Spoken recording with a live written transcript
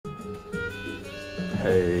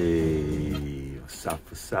Hey,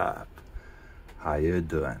 what's up? How you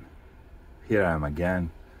doing? Here I am again.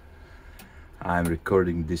 I'm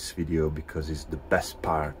recording this video because it's the best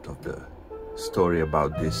part of the story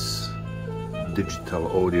about this digital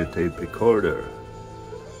audio tape recorder.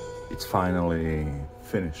 It's finally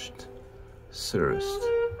finished, serviced.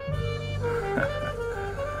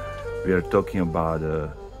 We are talking about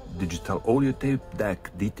a digital audio tape deck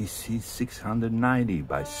DTC-690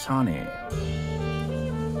 by SONY.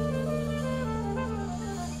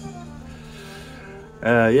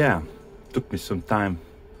 Yeah, took me some time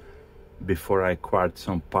before I acquired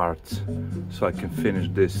some parts so I can finish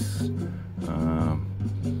this.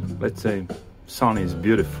 Let's say SONY is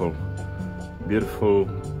beautiful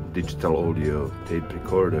digital audio tape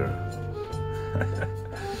recorder.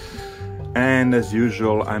 And as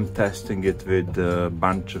usual, I'm testing it with a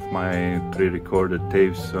bunch of my pre-recorded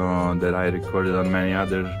tapes that I recorded on many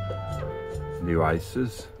other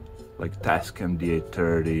devices like Tascam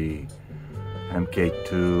D.A.T,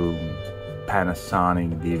 MK2,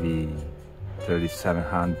 Panasonic DV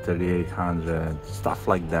 3700, 3800, stuff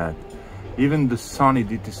like that. Even the SONY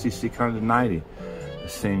DTC-690, the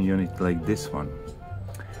same unit like this one.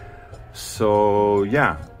 So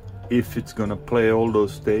yeah, if it's gonna play all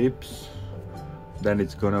those tapes, then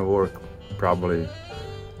it's gonna work probably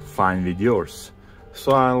fine with yours.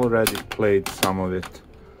 So I already played some of it.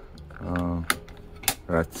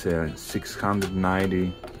 Let's say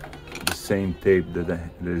 690, the same tape that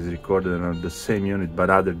is recorded on the same unit but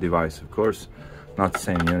other device, of course, not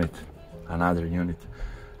same unit, another unit,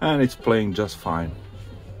 and it's playing just fine.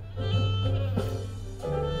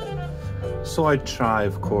 So I try,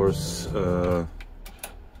 of course,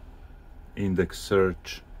 index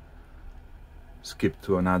search, skip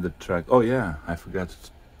to another track. Oh yeah, I forgot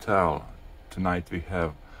to tell, tonight we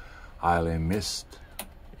have highly missed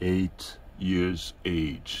 8 years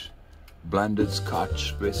age blended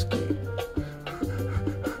Scotch whiskey.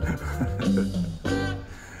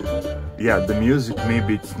 Yeah, the music,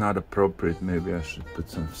 maybe it's not appropriate, maybe I should put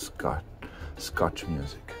some Scotch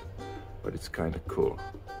music, but it's kind of cool.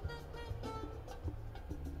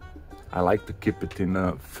 I like to keep it in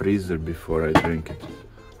a freezer before I drink it.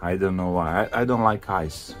 I don't know why. I don't like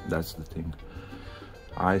ice, that's the thing.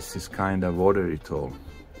 Ice is kind of watery at all.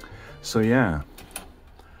 So yeah,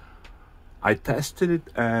 I tested it,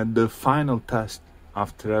 and the final test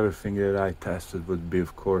after everything that I tested would be,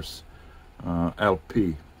 of course,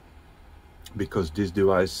 LP. Because this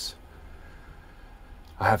device,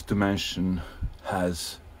 I have to mention,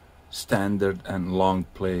 has standard and long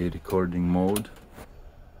play recording mode.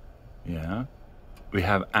 Yeah. We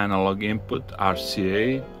have analog input,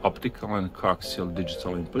 RCA, optical and coaxial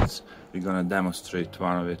digital inputs. We're gonna demonstrate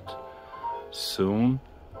one of it soon.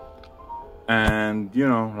 And you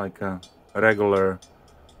know, like a regular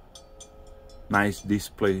nice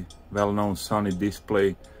display, well-known SONY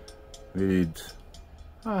display with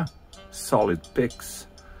solid pics.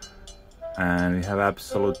 And we have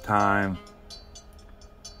absolute time,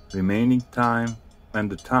 remaining time, and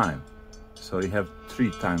the time. So we have 3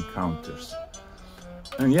 time counters.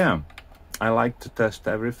 And yeah, I like to test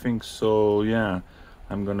everything, so yeah,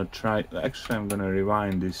 I'm gonna try, actually I'm gonna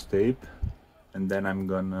rewind this tape, and then I'm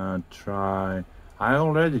gonna try, I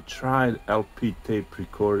already tried LP tape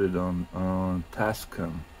recorded on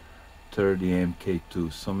Tascam 30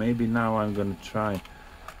 MK2, so maybe now I'm gonna try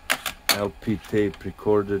LP tape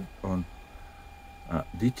recorded on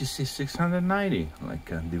DTC-690,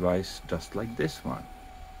 like a device just like this one.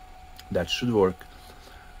 That should work.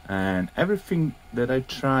 And everything that I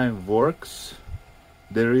try works.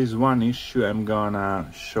 There is one issue, I'm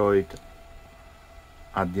gonna show it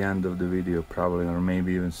at the end of the video probably, or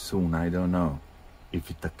maybe even soon, I don't know if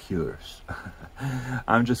it occurs.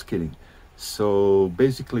 I'm just kidding. So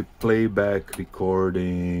basically playback,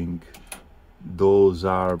 recording, those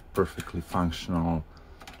are perfectly functional.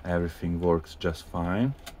 Everything works just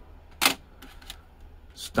fine.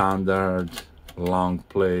 Standard, long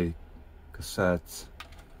play, cassettes,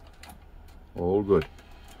 all good.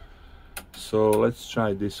 So let's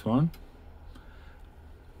try this one.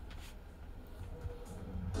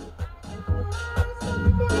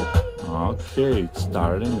 Okay, it's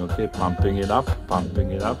starting. Okay, pumping it up.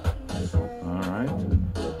 All right,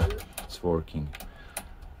 it's working.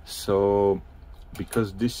 So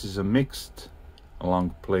because this is a mixed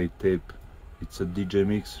long play tape, it's a DJ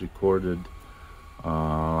mix recorded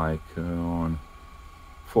on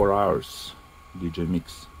 4 hours DJ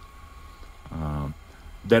mix.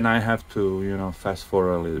 Then I have to, you know, fast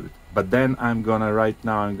forward a little bit. But then I'm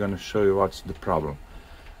gonna show you what's the problem.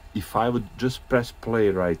 If I would just press play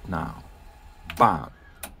right now, bam,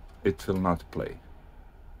 it will not play.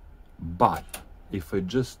 But if I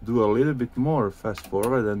just do a little bit more fast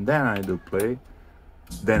forward and then I do play,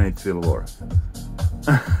 then it will work.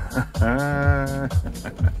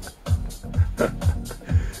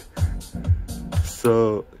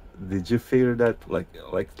 So did you figure that? Like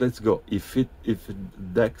let's go. If the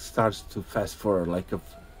deck starts to fast forward like a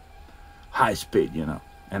high speed, you know,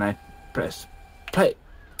 and I press play,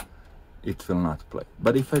 it will not play.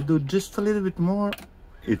 But if I do just a little bit more,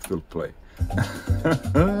 it will play.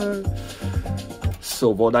 So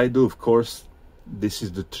what I do, of course, this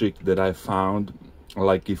is the trick that I found.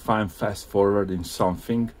 Like if I'm fast forward in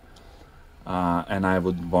something, and I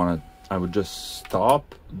would just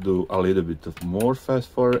stop, do a little bit of more fast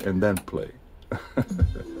forward, and then play.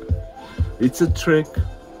 It's a trick.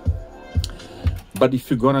 But if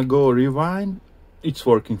you're gonna go rewind, it's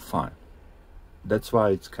working fine. That's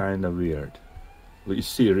why it's kind of weird. You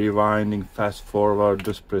see, rewinding, fast forward,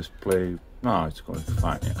 just press play. No, it's going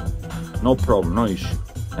fine, yeah. No problem, no issue.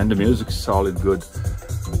 And the music is solid, good.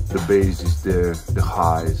 The bass is there, the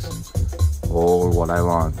highs. All what I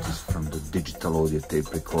want is from the digital audio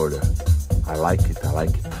tape recorder. I like it, I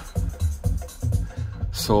like it.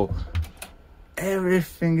 So,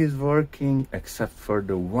 everything is working except for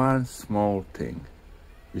the one small thing.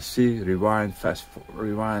 You see, rewind,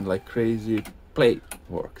 rewind like crazy, play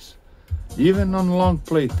works. Even on long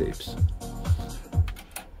play tapes.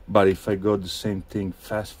 But if I go the same thing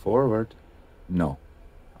fast forward, no.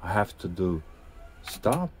 I have to do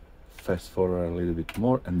stop, fast forward a little bit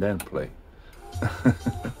more, and then play.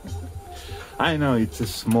 I know it's a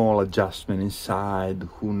small adjustment inside,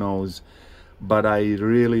 who knows, but I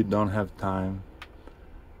really don't have time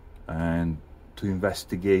and to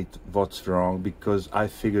investigate what's wrong, because I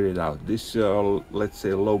figured it out. This let's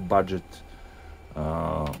say low budget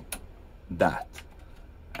DAT,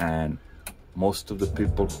 and most of the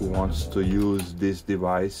people who wants to use this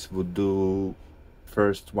device would do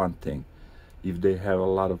first one thing. If they have a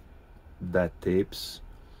lot of DAT tapes,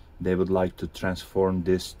 they would like to transform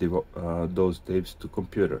those tapes to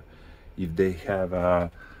computer. If they have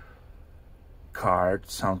a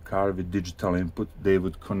sound card with digital input, they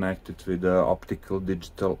would connect it with the optical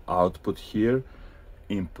digital output here,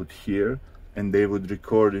 input here, and they would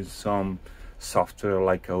record in some software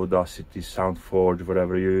like Audacity, SoundForge,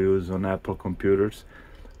 whatever you use on Apple computers,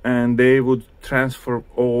 and they would transfer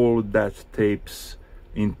all that tapes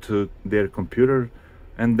into their computer,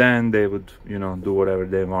 and then they would, you know, do whatever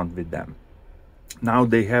they want with them. Now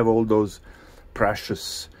they have all those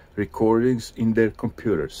precious recordings in their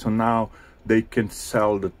computer, so now they can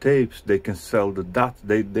sell the tapes, they can sell the DAT,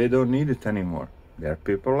 they don't need it anymore. There are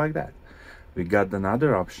people like that. We got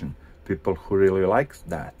another option, people who really like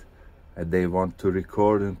that, and they want to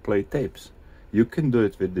record and play tapes. You can do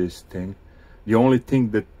it with this thing. The only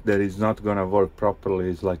thing that is not gonna work properly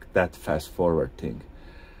is like that fast forward thing.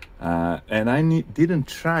 And I didn't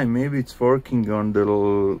try, maybe it's working on the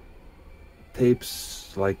little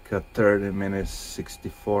tapes like 30 minutes,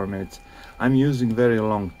 64 minutes. I'm using very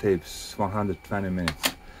long tapes, 120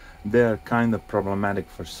 minutes. They are kind of problematic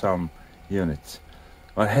for some units.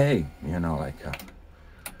 But hey, you know, like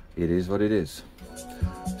it is what it is.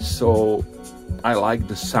 So I like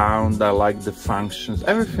the sound, I like the functions,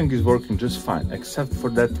 everything is working just fine, except for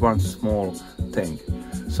that one small thing.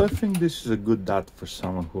 So I think this is a good DAT for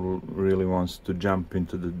someone who really wants to jump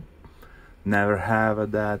into the never have a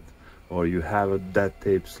DAT, or you have a DAT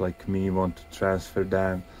tapes like me, want to transfer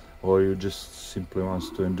them, or you just simply wants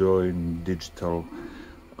to enjoy digital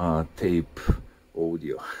tape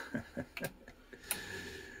audio.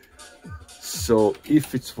 So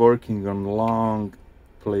if it's working on long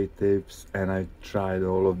play tapes, and I tried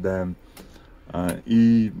all of them,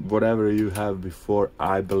 whatever you have before,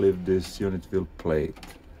 I believe this unit will play it,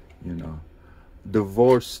 you know. The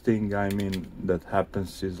worst thing, I mean, that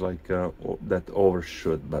happens is like that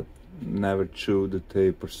overshoot, but never chew the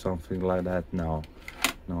tape or something like that. No,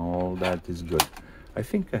 all that is good. I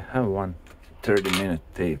think I have one 30-minute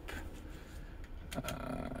tape.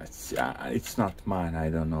 It's not mine, I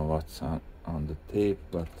don't know what's on the tape,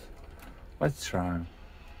 but let's try.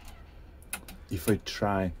 If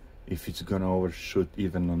it's gonna overshoot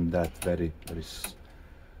even on that very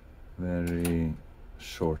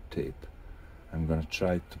short tape, I'm gonna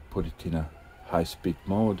try to put it in a high-speed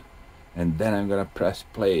mode, and then I'm gonna press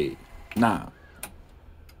play now.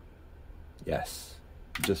 Yes,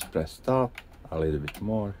 just press stop, a little bit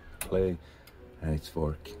more, play, and it's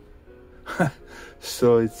working.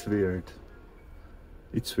 So it's weird,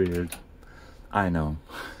 I know.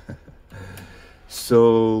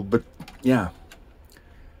 So, but yeah,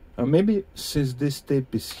 maybe since this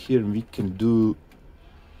tape is here, we can do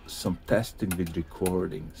some testing with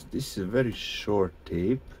recordings. This is a very short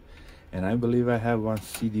tape, and I believe I have one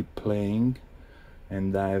CD playing,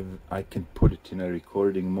 and I can put it in a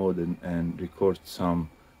recording mode and record some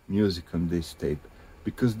music on this tape,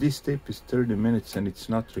 because this tape is 30 minutes and it's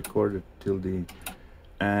not recorded till the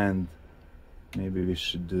end. Maybe we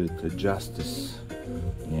should do it justice.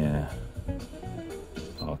 Yeah.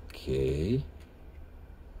 Okay.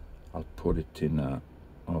 I'll put it in a,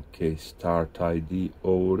 okay, start ID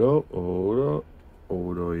auto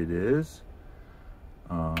it is.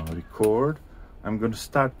 Record. I'm gonna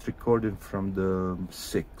start recording from the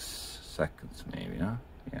 6 seconds maybe, huh?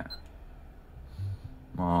 Yeah.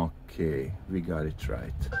 Okay, we got it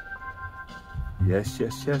right. Yes,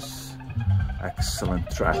 yes, yes. Excellent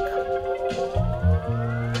track.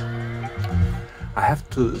 I have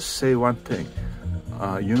to say one thing.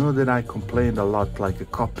 You know that I complained a lot, like a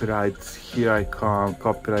copyright, here I come,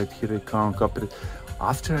 copyright, here I come, copyright.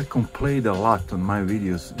 After I complained a lot on my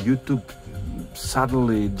videos, YouTube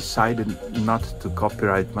suddenly decided not to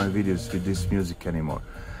copyright my videos with this music anymore.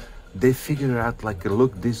 They figured out, like,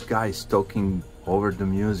 look, this guy is talking over the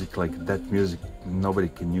music, like that music, nobody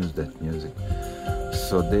can use that music.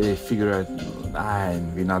 So they figure out,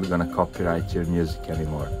 we're not gonna copyright your music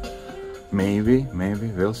anymore. Maybe,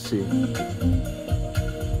 we'll see.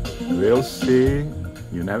 We'll see.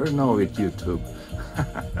 You never know with YouTube.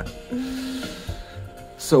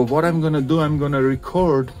 So what I'm gonna do, I'm gonna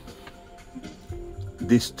record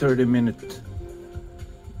this 30-minute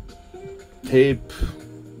tape,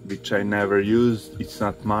 which I never used. It's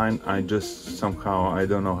not mine. I just somehow, I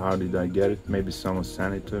don't know how did I get it. Maybe someone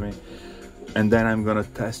sent it to me. And then I'm gonna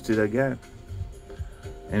test it again.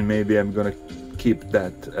 And maybe I'm gonna keep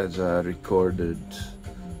that as a recorded,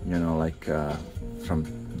 you know, like from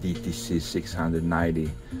DTC-690,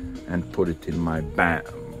 and put it in my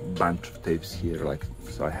bunch of tapes here, like,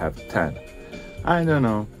 so I have 10. I don't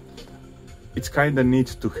know. It's kind of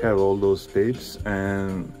neat to have all those tapes,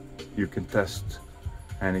 and you can test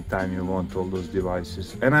anytime you want all those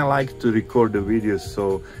devices. And I like to record the videos,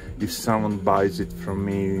 so if someone buys it from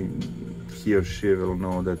me, he or she will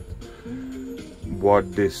know that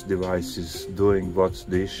what this device is doing, what's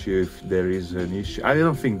the issue, if there is an issue. I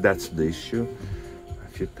don't think that's the issue.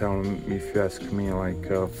 If you ask me, like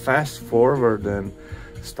fast forward and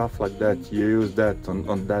stuff like that, you use that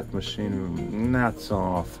on that machine not so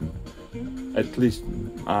often. At least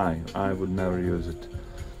I would never use it.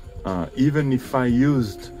 Even if I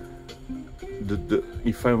used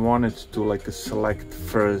if I wanted to, like, select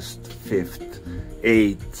first, 5th,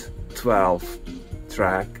 8th, 12th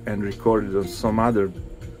track and record it on some other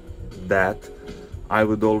DAT, I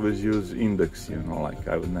would always use index, you know, like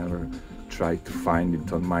I would never try to find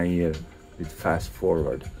it on my ear with fast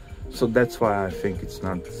forward. So that's why I think it's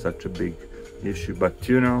not such a big issue. But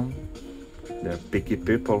you know, they're picky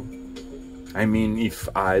people. I mean, if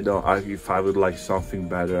I would like something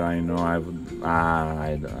better, I know I would.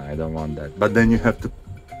 I don't want that. But then you have to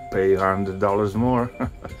pay $100 more.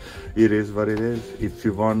 It is what it is. If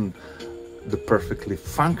you want the perfectly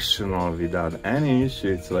functional without any issue,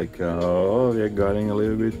 it's like, oh, we're getting a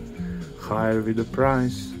little bit higher with the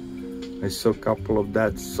price. I saw a couple of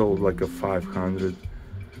that sold like a 500.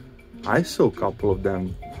 I saw a couple of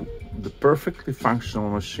them. The perfectly functional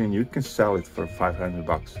machine, you can sell it for 500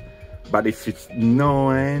 bucks. But if it's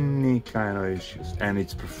any kind of issues, and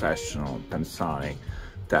it's professional, Panasonic,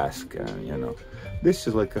 Tasca, you know, this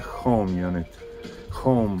is like a home unit,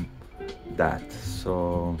 home DAT.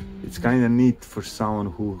 So it's kind of neat for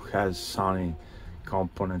someone who has SONY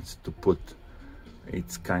components to put.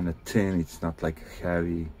 It's kind of thin, it's not like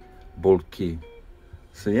heavy, bulky.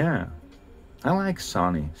 So yeah, I like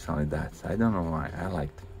SONY DATs. I don't know why, I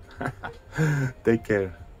like them. Take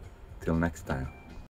care, till next time.